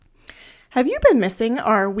Have you been missing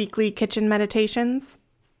our weekly kitchen meditations?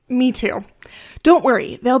 Me too. Don't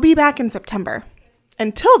worry, they'll be back in September.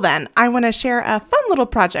 Until then, I want to share a fun little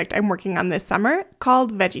project I'm working on this summer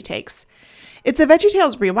called Veggie Takes. It's a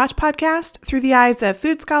VeggieTales rewatch podcast through the eyes of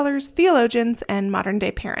food scholars, theologians, and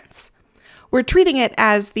modern-day parents. We're treating it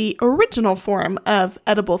as the original form of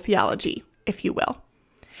edible theology, if you will.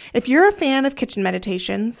 If you're a fan of kitchen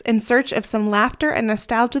meditations in search of some laughter and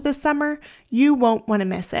nostalgia this summer, you won't want to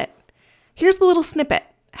miss it. Here's the little snippet.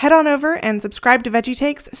 Head on over and subscribe to Veggie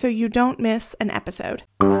Takes so you don't miss an episode.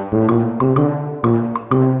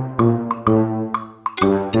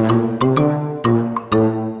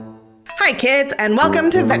 Hi kids, and welcome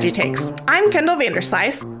to Veggie Takes. I'm Kendall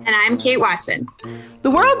Vanderslice. And I'm Kate Watson. The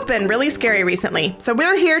world's been really scary recently, so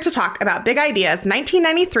we're here to talk about Big Idea's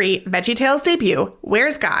 1993 VeggieTales debut,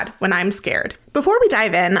 Where's God When I'm Scared? Before we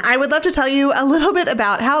dive in, I would love to tell you a little bit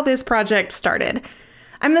about how this project started.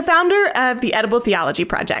 I'm the founder of the Edible Theology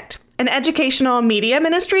Project, an educational media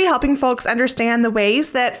ministry helping folks understand the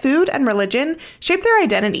ways that food and religion shape their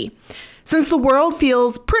identity. Since the world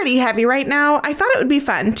feels pretty heavy right now, I thought it would be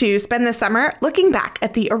fun to spend the summer looking back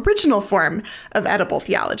at the original form of edible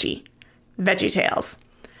theology, VeggieTales.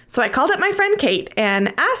 So I called up my friend Kate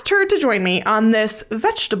and asked her to join me on this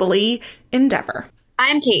vegetable-y endeavor.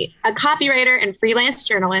 I'm Kate, a copywriter and freelance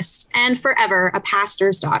journalist, and forever a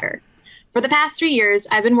pastor's daughter. For the past 3 years,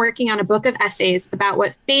 I've been working on a book of essays about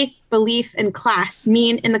what faith, belief, and class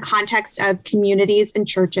mean in the context of communities and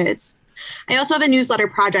churches. I also have a newsletter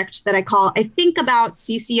project that I call I Think About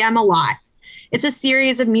CCM a Lot. It's a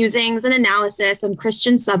series of musings and analysis on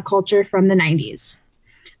Christian subculture from the 90s.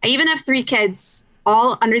 I even have 3 kids,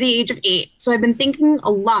 all under the age of 8, so I've been thinking a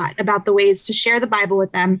lot about the ways to share the Bible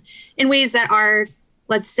with them in ways that are,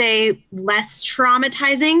 let's say, less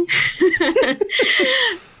traumatizing.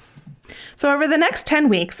 So over the next 10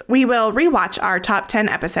 weeks, we will rewatch our top 10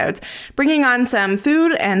 episodes, bringing on some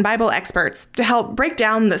food and Bible experts to help break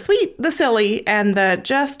down the sweet, the silly, and the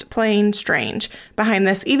just plain strange behind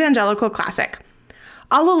this evangelical classic.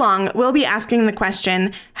 All along, we'll be asking the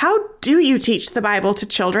question, how do you teach the Bible to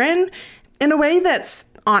children in a way that's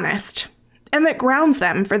honest and that grounds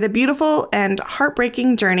them for the beautiful and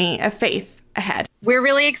heartbreaking journey of faith ahead? We're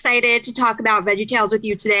really excited to talk about VeggieTales with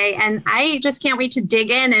you today, and I just can't wait to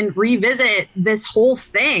dig in and revisit this whole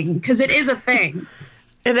thing, because it is a thing.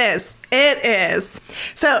 It is. It is.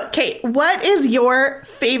 So, Kate, what is your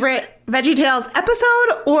favorite VeggieTales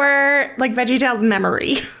episode or like VeggieTales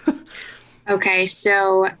memory? Okay,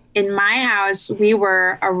 so in my house, we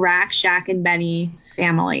were a Rack, Shack, and Benny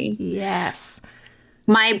family. Yes.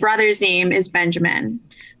 My brother's name is Benjamin.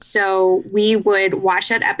 So we would watch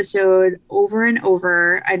that episode over and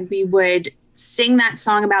over, and we would sing that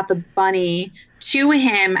song about the bunny to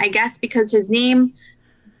him, I guess because his name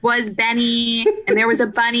was Benny and there was a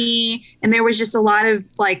bunny and there was just a lot of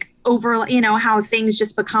like over, how things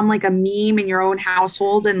just become like a meme in your own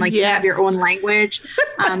household and like you have your own language.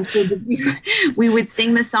 So we would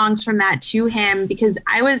sing the songs from that to him because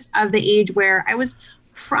I was of the age where I was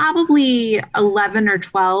probably 11 or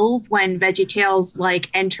 12 when VeggieTales like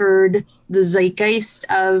entered the zeitgeist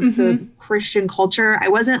of the Christian culture. I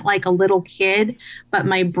wasn't like a little kid, but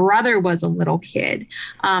my brother was a little kid.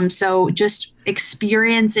 So just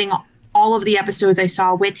experiencing all of the episodes I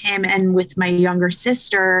saw with him and with my younger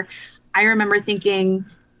sister, I remember thinking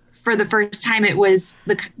for the first time it was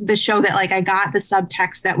the show that like I got the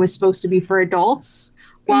subtext that was supposed to be for adults,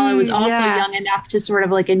 while I was also young enough to sort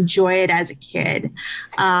of like enjoy it as a kid.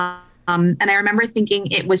 And I remember thinking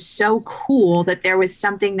it was so cool that there was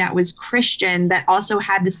something that was Christian that also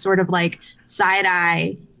had this sort of like side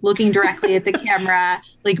eye looking directly at the camera,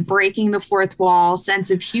 like breaking the fourth wall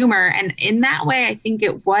sense of humor. And in that way, I think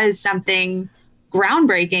it was something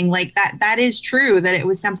groundbreaking. Like that is true, that it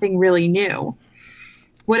was something really new.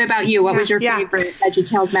 What about you? What was your favorite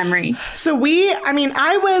VeggieTales memory? So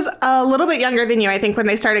I was a little bit younger than you, I think, when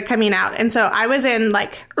they started coming out. And so I was in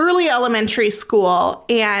like early elementary school,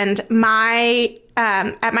 and at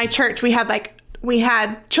my church, we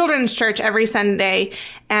had children's church every Sunday,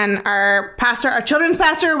 and our children's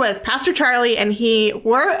pastor was Pastor Charlie, and he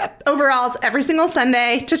wore overalls every single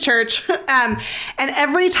Sunday to church. And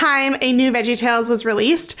every time a new VeggieTales was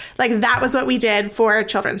released, like that was what we did for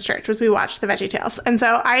children's church, was we watched the VeggieTales. And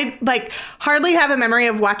so I like hardly have a memory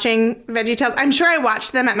of watching VeggieTales. I'm sure I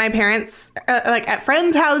watched them at my parents', like at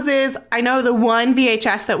friends' houses. I know the one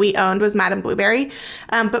VHS that we owned was Madame Blueberry.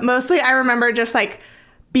 But mostly I remember just like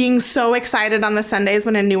being so excited on the Sundays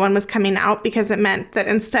when a new one was coming out, because it meant that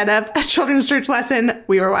instead of a children's church lesson,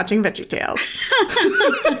 we were watching VeggieTales.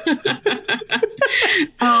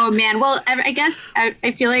 Oh, man. Well, I guess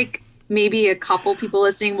I feel like maybe a couple people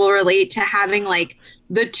listening will relate to having like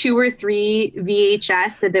the 2 or 3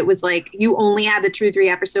 VHS that was like you only had the 2 or 3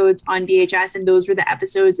 episodes on VHS, and those were the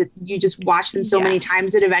episodes that you just watched them so many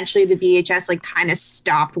times that eventually the VHS like kind of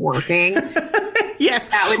stopped working. Yes,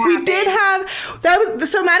 that would happen. We did have that.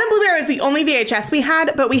 So Madame Blueberry was the only VHS we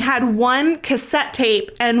had, but we had one cassette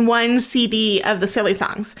tape and one CD of the Silly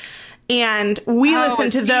Songs. And we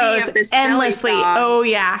listened to those endlessly. Oh,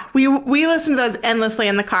 yeah. We listened to those endlessly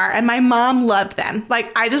in the car. And my mom loved them.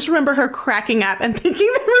 Like, I just remember her cracking up and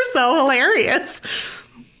thinking they were so hilarious.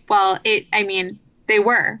 Well, they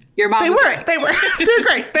were. Your mom was right. They were. They're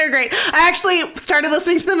great. They're great. I actually started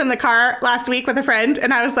listening to them in the car last week with a friend,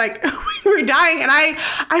 and I was like, we were dying. And I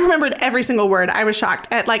remembered every single word. I was shocked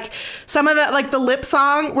at like some of the, like the lip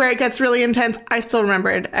song where it gets really intense. I still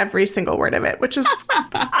remembered every single word of it, which is,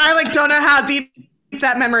 I like don't know how deep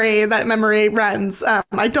that memory runs.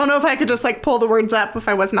 I don't know if I could just like pull the words up if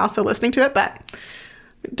I wasn't also listening to it, but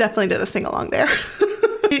definitely did a sing along there.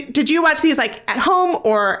 Did you watch these like at home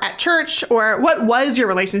or at church, or what was your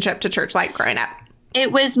relationship to church like growing up?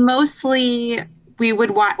 It was mostly we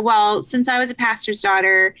would watch. Well, since I was a pastor's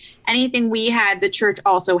daughter, anything we had, the church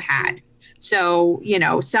also had. So,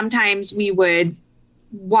 sometimes we would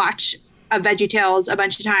watch a VeggieTales a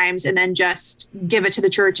bunch of times and then just give it to the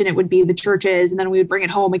church and it would be the church's, and then we would bring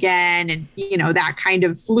it home again. And, that kind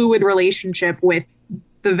of fluid relationship with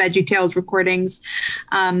the VeggieTales recordings.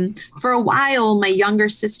 For a while, my younger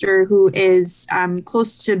sister, who is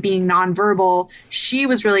close to being nonverbal, she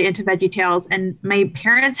was really into VeggieTales. And my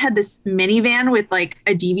parents had this minivan with like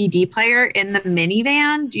a DVD player in the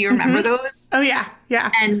minivan. Do you remember those? Oh, yeah.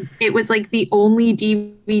 Yeah. And it was like the only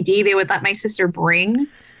DVD they would let my sister bring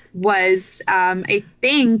was, I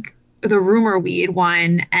think, the Rumor Weed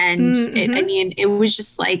one. And it was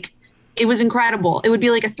just like, it was incredible. It would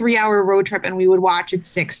be like a 3-hour road trip and we would watch it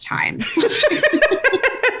 6 times. So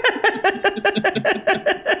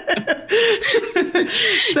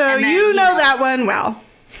that one well.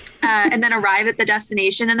 And then arrive at the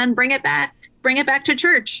destination and then bring it back to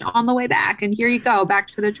church on the way back. And here you go, back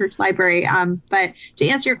to the church library. But to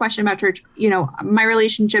answer your question about church, my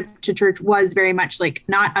relationship to church was very much like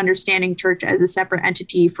not understanding church as a separate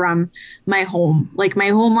entity from my home. Like my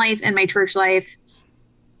home life and my church life,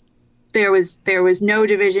 there was no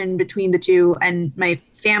division between the two, and my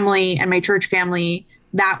family and my church family,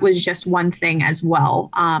 that was just one thing as well.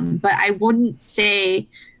 But I wouldn't say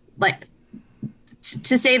like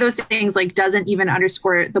to say those things like doesn't even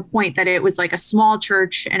underscore the point that it was like a small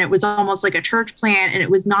church and it was almost like a church plant and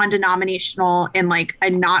it was non-denominational and like a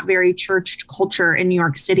not very churched culture in New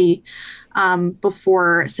York City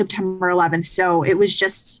before September 11th. So it was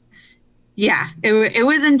just, yeah, it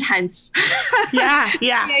was intense. Yeah.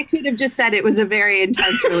 I could have just said it was a very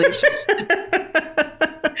intense relationship.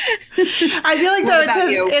 I feel like though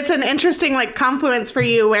it's an interesting like confluence for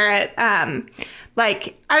you where it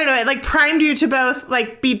like I don't know, it like primed you to both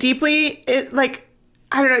like be deeply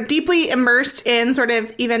deeply immersed in sort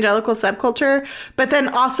of evangelical subculture, but then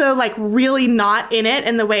also like really not in it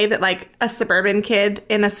in the way that like a suburban kid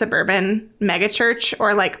in a suburban megachurch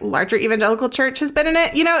or like larger evangelical church has been in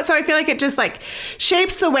it, So I feel like it just like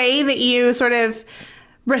shapes the way that you sort of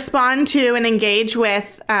respond to and engage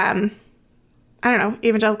with,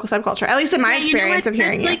 evangelical subculture, at least in my experience of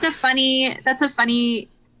hearing it. That's a funny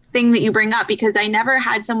thing that you bring up, because I never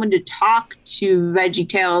had someone to talk to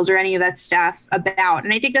VeggieTales or any of that stuff about.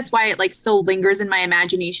 And I think that's why it like still lingers in my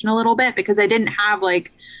imagination a little bit, because I didn't have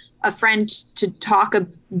like a friend to talk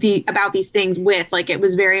about these things with. Like it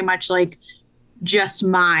was very much like just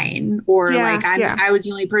mine, or I was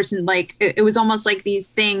the only person. Like it was almost like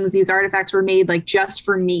these artifacts were made like just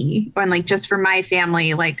for me and like just for my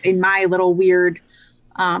family, like in my little weird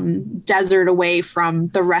desert away from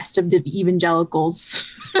the rest of the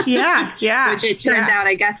evangelicals. Yeah. Which it turns out,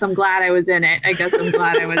 I guess I'm glad I was in it. I guess I'm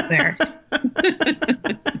glad I was there.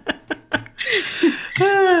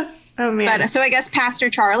 Oh man. But so I guess Pastor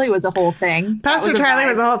Charlie was a whole thing. Pastor Charlie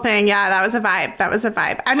was a whole thing. Yeah, that was a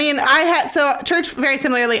vibe. I mean, church very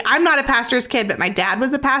similarly. I'm not a pastor's kid, but my dad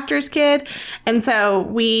was a pastor's kid. And so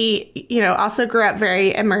we, also grew up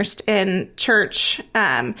very immersed in church.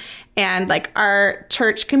 And like our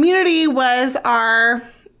church community was our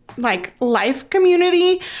like life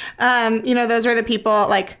community. Those were the people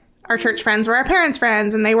like our church friends were our parents'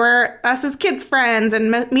 friends, and they were us as kids' friends. And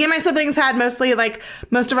me and my siblings had mostly like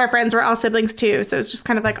most of our friends were all siblings too. So it's just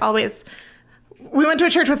kind of like always. We went to a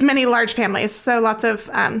church with many large families, so lots of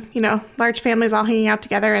large families all hanging out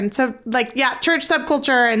together, and so like church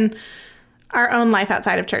subculture and our own life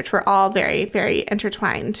outside of church. We're all very, very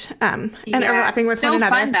intertwined and overlapping with one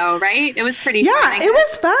another. So fun though, right? It was pretty fun. Yeah, it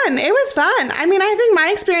was fun. It was fun. I mean, I think my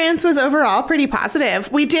experience was overall pretty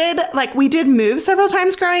positive. We did move several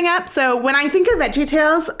times growing up. So when I think of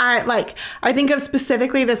VeggieTales, I think of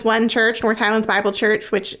specifically this one church, North Highlands Bible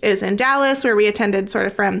Church, which is in Dallas, where we attended sort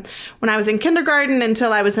of from when I was in kindergarten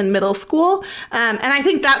until I was in middle school. And I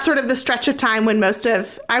think that's sort of the stretch of time when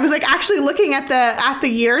I was like actually looking at the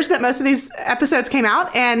years that most of these episodes came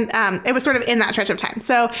out, and it was sort of in that stretch of time.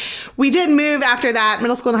 So we did move after that.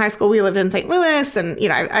 Middle school and high school, we lived in St. Louis,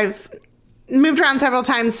 and I've moved around several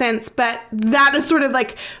times since, but that is sort of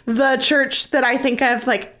like the church that I think of,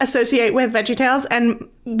 like associate with VeggieTales and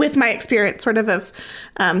with my experience sort of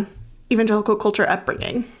evangelical culture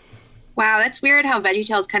upbringing. Wow, that's weird how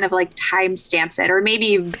VeggieTales kind of like time stamps it, or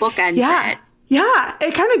maybe bookends it. Yeah,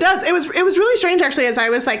 it kind of does. It was really strange, actually, as I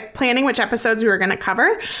was like planning which episodes we were going to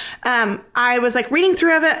cover. I was like reading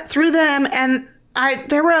through them, and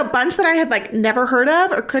there were a bunch that I had like never heard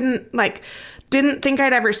of or didn't think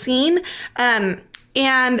I'd ever seen. And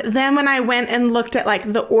then when I went and looked at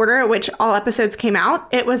like the order at which all episodes came out,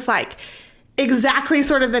 it was like exactly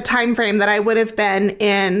sort of the time frame that I would have been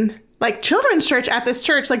in like children's church at this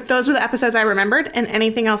church. Like those were the episodes I remembered, and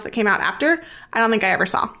anything else that came out after, I don't think I ever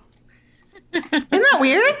saw. Isn't that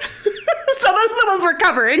weird? So those are the ones we're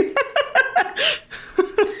covering.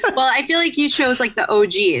 Well, I feel like you chose like the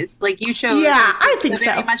OGs. Like you chose I think so.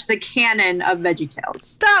 Very much the canon of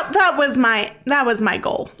VeggieTales. That was my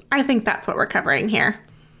goal. I think that's what we're covering here.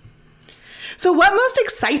 So what most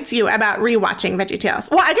excites you about rewatching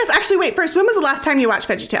VeggieTales? Well, I guess actually, wait, first, when was the last time you watched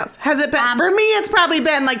VeggieTales? Has it been, for me, it's probably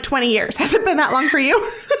been like 20 years. Has it been that long for you?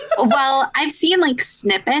 Well, I've seen like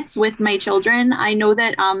snippets with my children. I know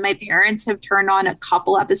that my parents have turned on a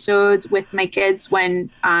couple episodes with my kids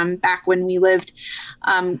back when we lived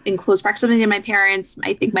in close proximity to my parents.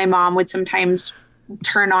 I think my mom would sometimes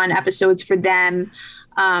turn on episodes for them,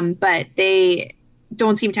 but they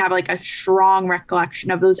don't seem to have like a strong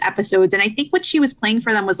recollection of those episodes. And I think what she was playing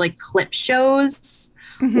for them was like clip shows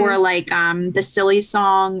or like the silly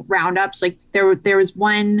song roundups. Like there was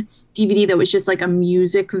one DVD that was just like a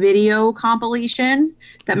music video compilation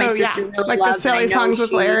that my sister really like loved. The silly songs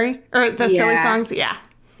with Larry, or the silly songs.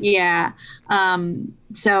 Yeah.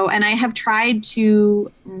 So, and I have tried to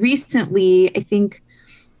recently, I think,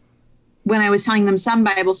 when I was telling them some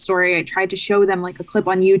Bible story, I tried to show them like a clip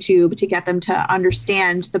on YouTube to get them to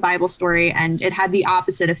understand the Bible story, and it had the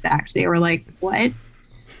opposite effect. They were like, what?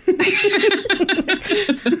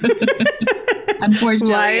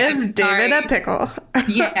 Unfortunately, why is David a pickle?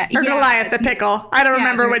 Yeah, or Goliath a pickle? I don't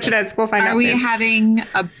remember which it is. We'll find out. Are we having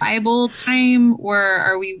a Bible time, or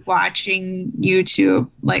are we watching YouTube?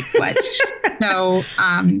 Like what? So,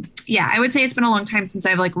 I would say it's been a long time since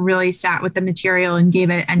I've like really sat with the material and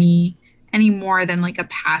gave it any more than like a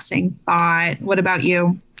passing thought. What about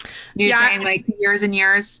you? You're saying like years and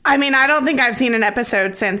years? I mean, I don't think I've seen an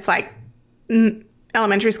episode since like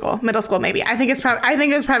elementary school, middle school, maybe. I think it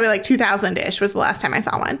was probably like 2000-ish was the last time I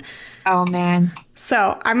saw one. Oh man.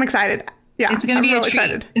 So I'm excited. Yeah, it's gonna be really a treat.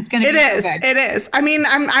 Excited. It's gonna be so good. It is. I mean,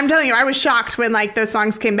 I'm telling you, I was shocked when like those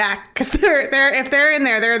songs came back, because if they're in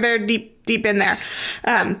there, they're deep in there.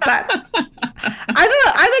 But I don't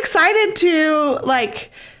know. I'm excited to like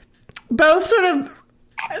both sort of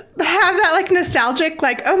have that like nostalgic,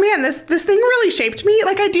 like, oh man, this thing really shaped me.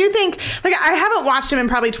 Like I do think, like I haven't watched them in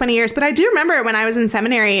probably 20 years, but I do remember when I was in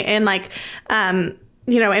seminary and like,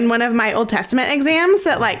 in one of my Old Testament exams,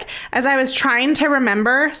 that like, as I was trying to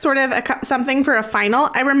remember sort of something for a final,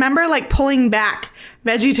 I remember like pulling back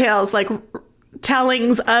VeggieTales, like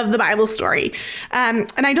tellings of the Bible story.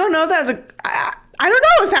 And I don't know if that was I don't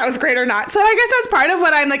know if that was great or not. So I guess that's part of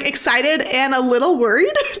what I'm like excited and a little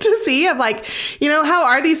worried to see of like, how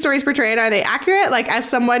are these stories portrayed? Are they accurate? Like as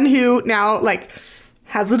someone who now like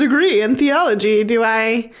has a degree in theology, do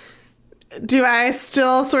I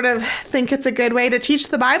still sort of think it's a good way to teach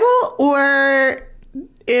the Bible, or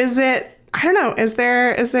is it, I don't know, is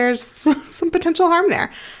there some potential harm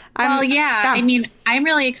there? I mean, I'm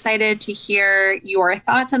really excited to hear your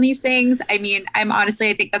thoughts on these things. I mean, I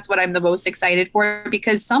think that's what I'm the most excited for,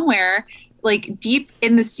 because somewhere like deep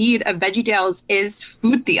in the seed of VeggieTales is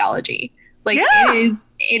food theology. Like it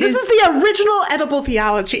is the original edible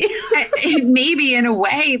theology. Maybe in a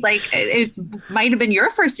way, like it might have been your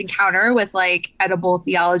first encounter with like edible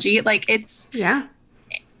theology. Like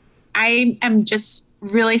I am just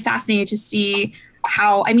really fascinated to see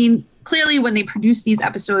how, I mean, clearly when they produce these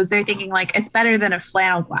episodes, they're thinking like it's better than a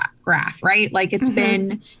flannel graph, right? Like it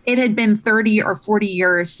had been 30 or 40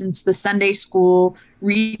 years since the Sunday school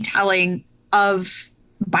retelling of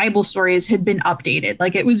Bible stories had been updated.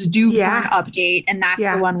 Like it was due for an update, and that's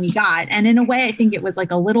the one we got. And in a way, I think it was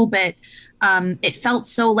like a little bit, it felt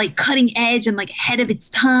so like cutting edge and like ahead of its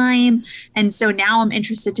time. And so now I'm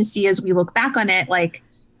interested to see, as we look back on it, like,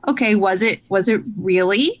 okay, was it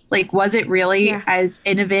really as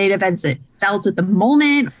innovative as it felt at the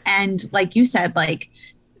moment? And like you said, like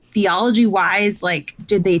theology wise, like,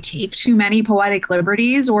 did they take too many poetic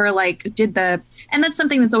liberties, or like and that's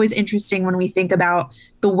something that's always interesting when we think about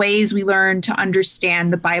the ways we learn to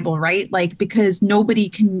understand the Bible, right? Like, because nobody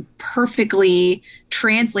can perfectly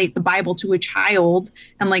translate the Bible to a child,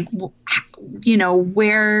 and like, you know,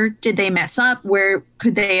 where did they mess up? Where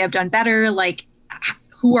could they have done better? Like,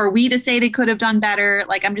 who are we to say they could have done better?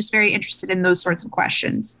 Like, I'm just very interested in those sorts of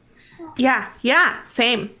questions. Yeah.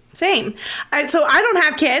 Same. So I don't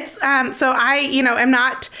have kids. So I, am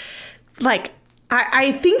not like,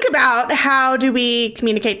 I think about how do we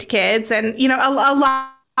communicate to kids, and, a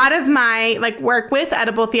lot of my like work with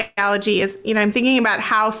edible theology is, I'm thinking about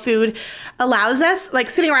how food allows us, like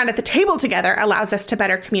sitting around at the table together allows us to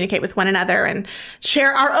better communicate with one another and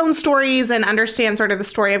share our own stories and understand sort of the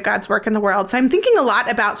story of God's work in the world. So I'm thinking a lot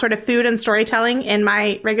about sort of food and storytelling in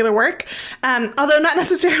my regular work, although not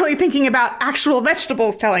necessarily thinking about actual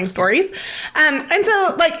vegetables telling stories. And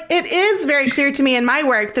so like, it is very clear to me in my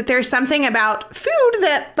work that there's something about food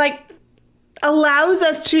that like allows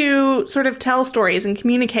us to sort of tell stories and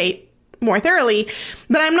communicate more thoroughly,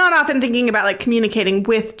 but I'm not often thinking about like communicating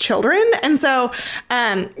with children. And so,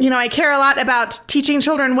 I care a lot about teaching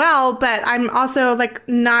children well, but I'm also like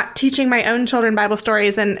not teaching my own children Bible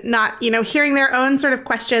stories and not, hearing their own sort of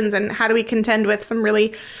questions and how do we contend with some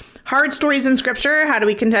really hard stories in scripture? How do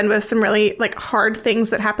we contend with some really like hard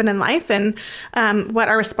things that happen in life, and what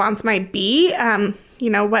our response might be?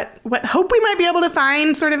 What hope we might be able to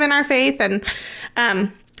find sort of in our faith. And I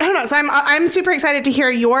don't know. So I'm super excited to hear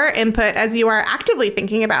your input as you are actively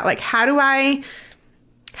thinking about like, how do I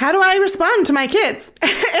respond to my kids?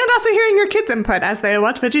 And also hearing your kids' input as they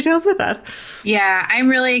watch VeggieTales with us. Yeah, I'm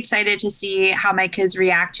really excited to see how my kids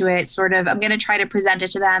react to it. Sort of, I'm going to try to present it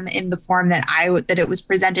to them in the form that it was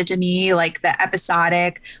presented to me, like the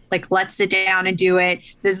episodic, like, let's sit down and do it.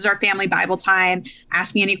 This is our family Bible time.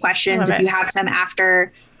 Ask me any questions if you have some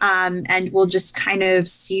after. And we'll just kind of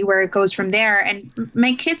see where it goes from there. And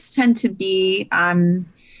my kids tend to be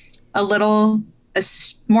a little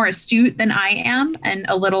more astute than I am, and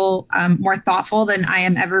a little more thoughtful than I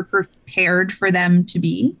am ever prepared for them to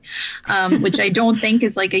be, which I don't think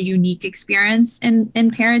is like a unique experience in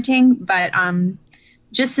parenting. But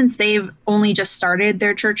just since they've only just started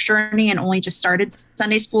their church journey and only just started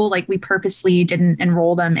Sunday school, like we purposely didn't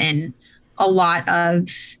enroll them in a lot of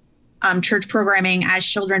church programming as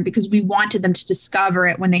children because we wanted them to discover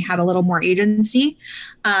it when they had a little more agency.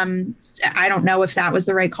 I don't know if that was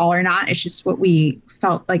the right call or not. It's just what we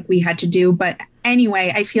felt like we had to do. But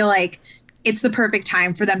anyway, I feel like it's the perfect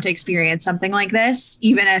time for them to experience something like this,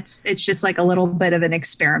 even if it's just like a little bit of an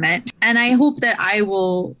experiment. And I hope that I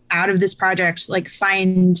will, out of this project, like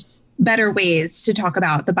find better ways to talk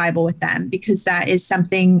about the Bible with them, because that is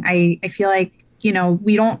something I feel like,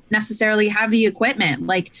 we don't necessarily have the equipment,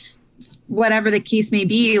 like whatever the case may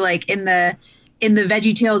be, like in the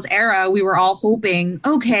VeggieTales era, we were all hoping,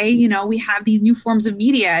 okay, we have these new forms of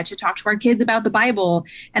media to talk to our kids about the Bible.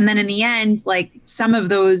 And then in the end, like some of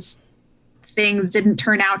those things didn't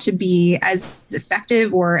turn out to be as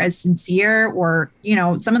effective or as sincere, or,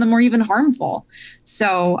 some of them were even harmful.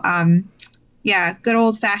 So, yeah, good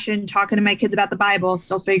old fashioned talking to my kids about the Bible,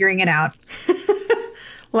 still figuring it out.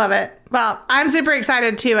 Love it. Well, I'm super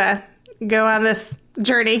excited to go on this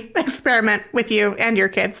journey experiment with you and your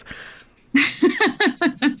kids.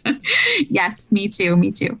 Yes, me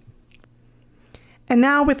too. And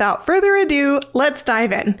now, without further ado, let's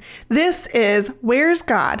dive in. This is Where's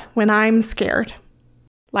God When I'm Scared?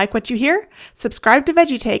 Like what you hear? Subscribe to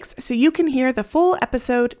VeggieTakes so you can hear the full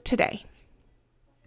episode today.